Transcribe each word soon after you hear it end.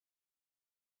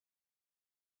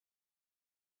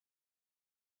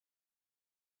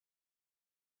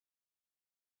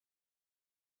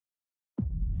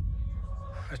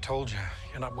I told you,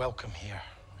 you're not welcome here.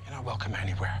 You're not welcome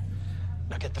anywhere.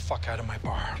 Now get the fuck out of my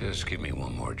bar. Just give me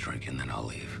one more drink and then I'll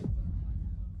leave.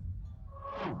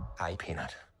 Hi,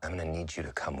 Peanut. I'm gonna need you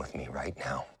to come with me right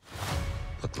now.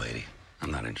 Look, lady, I'm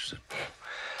not interested.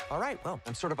 All right, well,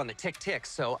 I'm sort of on the tick-tick,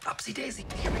 so upsy daisy.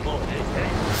 Here we go.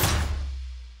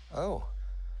 Oh,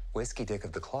 whiskey dick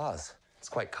of the claws. It's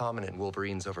quite common in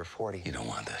Wolverines over 40. You don't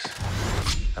want this.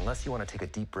 Unless you want to take a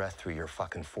deep breath through your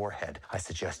fucking forehead, I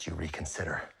suggest you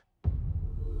reconsider.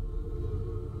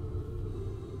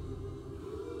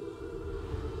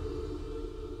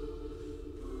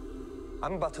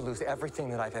 I'm about to lose everything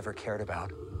that I've ever cared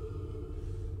about.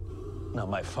 Not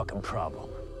my fucking problem.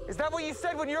 Is that what you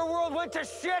said when your world went to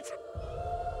shit?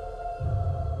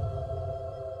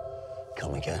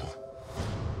 Come again.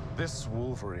 This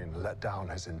Wolverine let down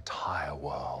his entire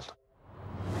world.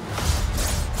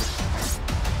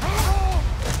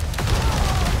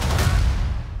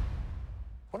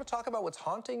 Want to talk about what's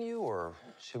haunting you, or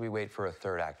should we wait for a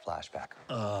third act flashback?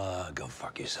 Go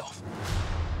fuck yourself.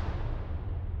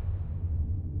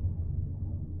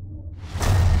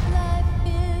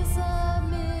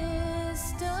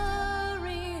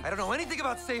 I don't know anything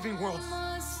about saving worlds,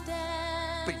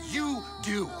 but you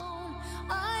do.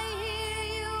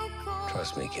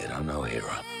 Trust me, kid, I'm no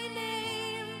hero.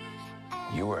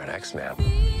 You were an X-Man.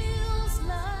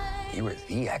 You were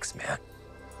the X-Man.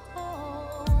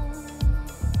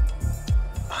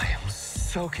 I am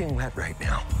soaking wet right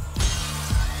now.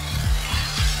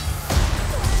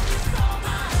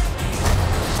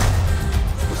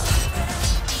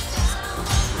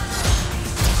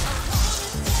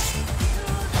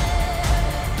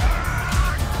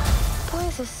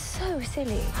 Boys are so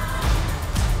silly.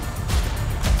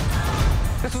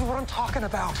 This is what I'm talking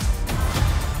about.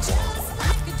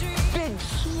 Big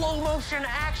slow-motion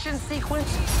action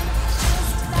sequence.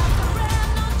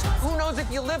 Who knows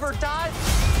if you live or die?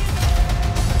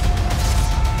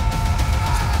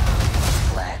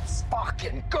 Let's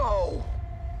fucking go.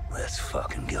 Let's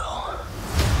fucking go.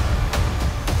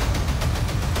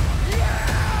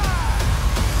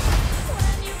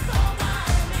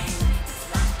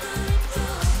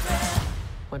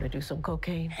 Want to do some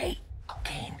cocaine? Hey,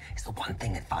 cocaine is the one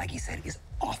thing that Feige said is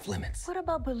off limits. What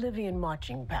about Bolivian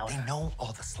marching powder? They know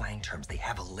all the slang terms. They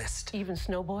have a list. Even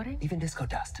snowboarding? Even disco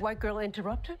dust. White girl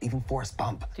interrupted? Even Forrest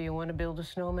Bump. Do you want to build a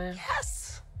snowman?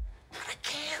 Yes!